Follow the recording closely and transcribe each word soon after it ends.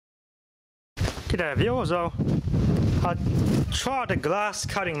G'day viewers, I tried the glass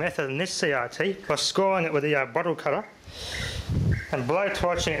cutting method in this CRT by scoring it with a bottle cutter and blow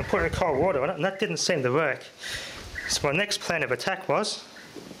torching it and putting cold water on it, and that didn't seem to work. So my next plan of attack was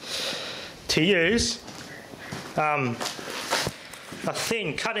to use a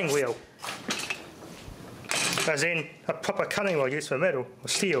thin cutting wheel, as in a proper cutting wheel used for metal or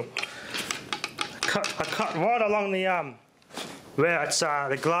steel. I cut right along the where it's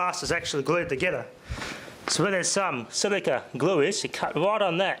the glass is actually glued together. So where there's some silica glue is, you cut right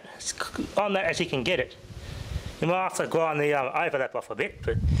on that as you can get it. You might have to grind the overlap off a bit,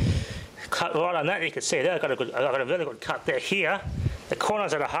 but cut right on that. You can see there I've got a really good cut there. Here, the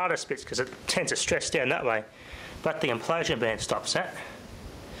corners are the hardest bits because it tends to stress down that way, but the implosion band stops that.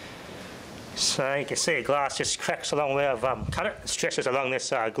 So you can see the glass just cracks along where I've cut it, stretches along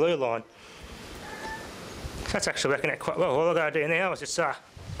this glue line. That's actually working out quite well. All I've got to do now is just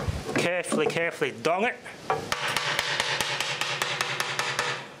carefully dong it.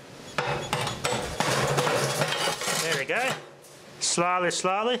 There we go.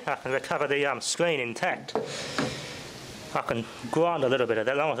 Slowly, I can recover the screen intact. I can grind a little bit of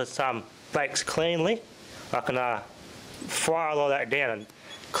that. As long as it bakes cleanly, I can file all that down and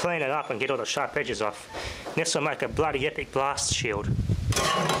clean it up and get all the sharp edges off. And this will make a bloody epic blast shield.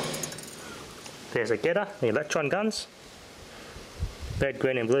 There's a getter, the electron guns, red,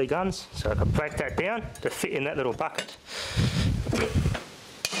 green and blue guns, so I can break that down to fit in that little bucket.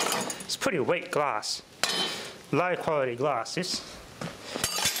 It's pretty weak glass, low quality glass this.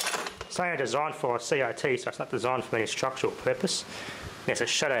 It's only designed for a CRT, so it's not designed for any structural purpose. There's a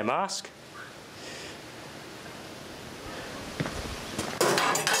shadow mask.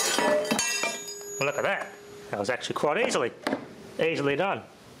 Well, look at that, that was actually quite easily done.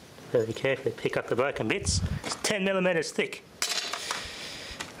 Very carefully pick up the broken bits. It's 10mm thick.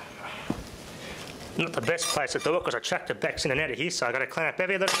 Not the best place to do it because I tracked the backs in and out of here, so I've got to clean up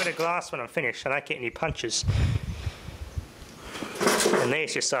every little bit of glass when I'm finished. I don't get any punches. And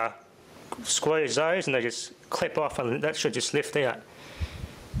these just squeeze those and they just clip off, and that should just lift out.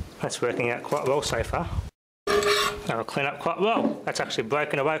 That's working out quite well so far. That'll clean up quite well. That's actually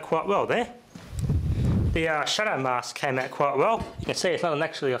broken away quite well there. The shadow mask came out quite well. You can see it's not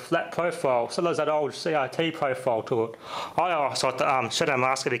actually a flat profile. So there's that old CRT profile to it. I always thought the shadow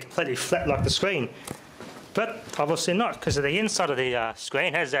mask would be completely flat like the screen, but obviously not, because the inside of the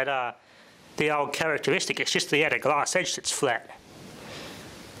screen has that the old characteristic. It's just the outer glass edge that's flat.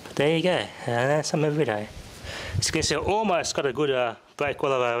 But there you go. That's some every day. As you can see, I almost got a good break all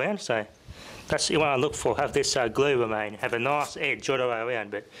the way around. So that's what you want to look for. Have this glue remain. Have a nice edge all the way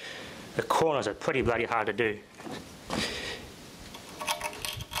around, but the corners are pretty bloody hard to do.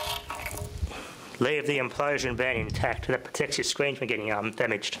 Leave the implosion band intact. That protects your screen from getting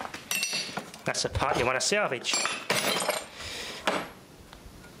damaged. That's the part you want to salvage.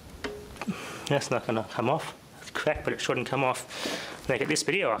 That's not going to come off. It's cracked, but it shouldn't come off. Now get this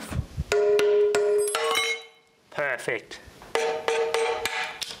video off. Perfect.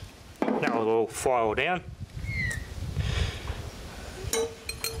 That will all file down.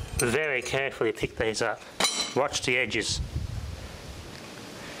 Very carefully pick these up. Watch the edges.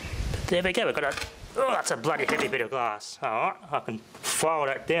 But there we go, we've got a... Oh, that's a bloody heavy bit of glass. Alright, I can file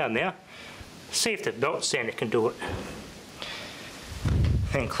that down now. See if the belt sander can do it.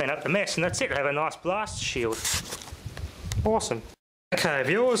 And clean up the mess, and that's it. Have a nice blast shield. Awesome. Okay,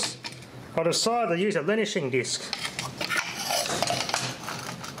 viewers, I decided to use a lenishing disc.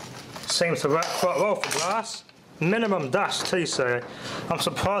 Seems to work quite well for glass. Minimum dust too, so I'm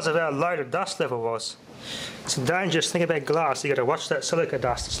surprised at how low the dust level was. It's a dangerous thing about glass. You got to watch that silica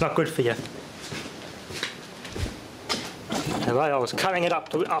dust. It's not good for you. Anyway, I was cutting it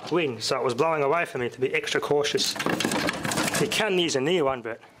upwind, so it was blowing away from me, to be extra cautious. You can use a near one,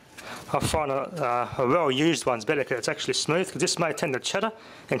 but I find a well-used one's better because it's actually smooth. Because this may tend to chatter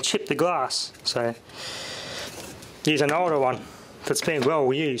and chip the glass. So use an older one that's been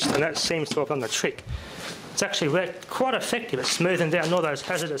well used, and that seems to have done the trick. It's actually worked quite effective at smoothing down all those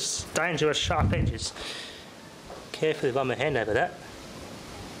hazardous, dangerous, sharp edges. Carefully run my hand over that.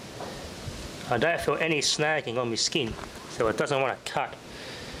 I don't feel any snagging on my skin, so it doesn't want to cut.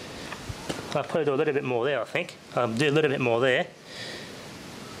 I'll probably do a little bit more there, I think. I'll do a little bit more there.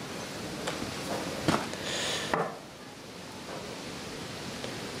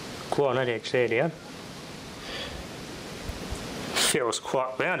 Quite that edge there down. Feels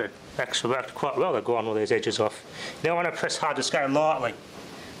quite rounded. Actually worked quite well to grind all these edges off. You don't want to press hard, just go lightly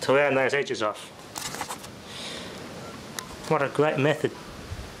to round those edges off. What a great method.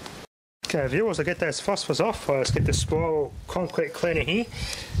 Okay viewers, I get those phosphors off. Let's get the spiral concrete cleaner here.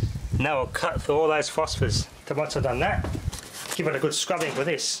 Now we'll cut through all those phosphors. So once I've done that, give it a good scrubbing with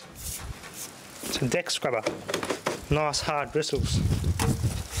this. It's a deck scrubber. Nice hard bristles.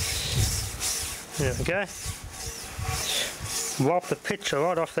 There we go. Wipe the picture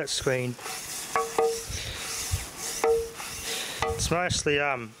right off that screen. It's mostly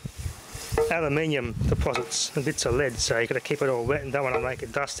aluminium deposits and bits of lead, so you've got to keep it all wet and don't want to make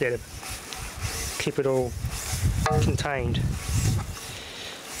it dust out of it. Keep it all contained.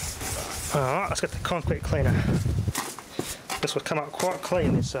 Alright, let's get the concrete cleaner. This will come up quite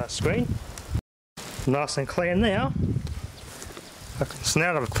clean, this screen. Nice and clean now. So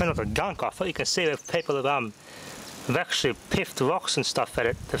now that I've cleaned up the gunk off it, you can see that people have actually piffed rocks and stuff at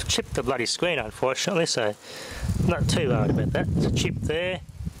it. They've chipped the bloody screen, unfortunately, so I'm not too worried about that. There's a chip there,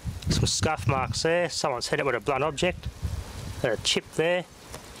 some scuff marks there, someone's hit it with a blunt object, a chip there.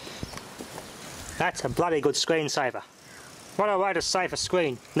 That's a bloody good screensaver. What a way to save a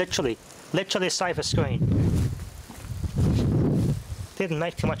screen, literally save a screen. Didn't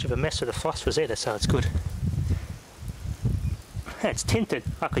make too much of a mess with the phosphors either, so it's good. It's tinted.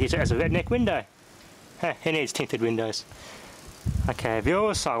 I could use it as a redneck window. It needs tinted windows. Okay,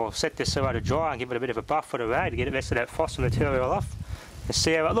 viewers, so I will set this away to dry and give it a bit of a buff with a rag to get the rest of that phosphor material off and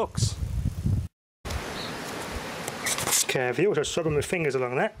see how it looks. Okay, viewers, I'll scrub my fingers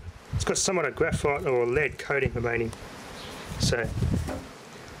along that. It's got somewhat of graphite or lead coating remaining, so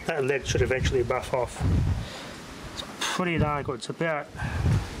that lead should eventually buff off. It's pretty darn good. It's about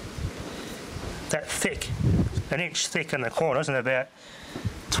that thick, an inch thick in the corners and about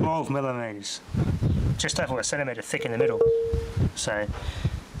 12 millimetres, just over a centimetre thick in the middle. So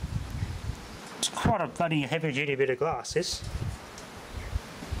it's quite a bloody heavy duty bit of glass, this.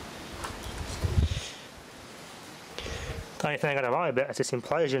 The only thing I got to worry about is this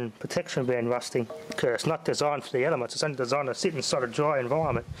implosion protection band rusting, because it's not designed for the elements, it's only designed to sit inside a dry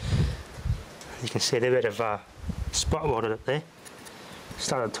environment. You can see a bit of spot water up there.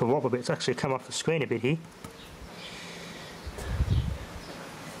 Started to wobble a bit, it's actually come off the screen a bit here.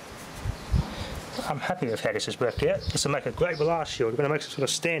 I'm happy with how this has worked out. This will make a great blast shield. We're going to make some sort of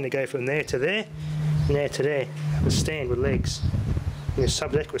stand to go from there to there, and there to there. A stand with legs. And the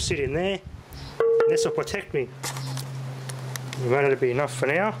subdeck will sit in there. And this will protect me. That'll be enough for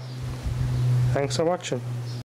now. Thanks for watching.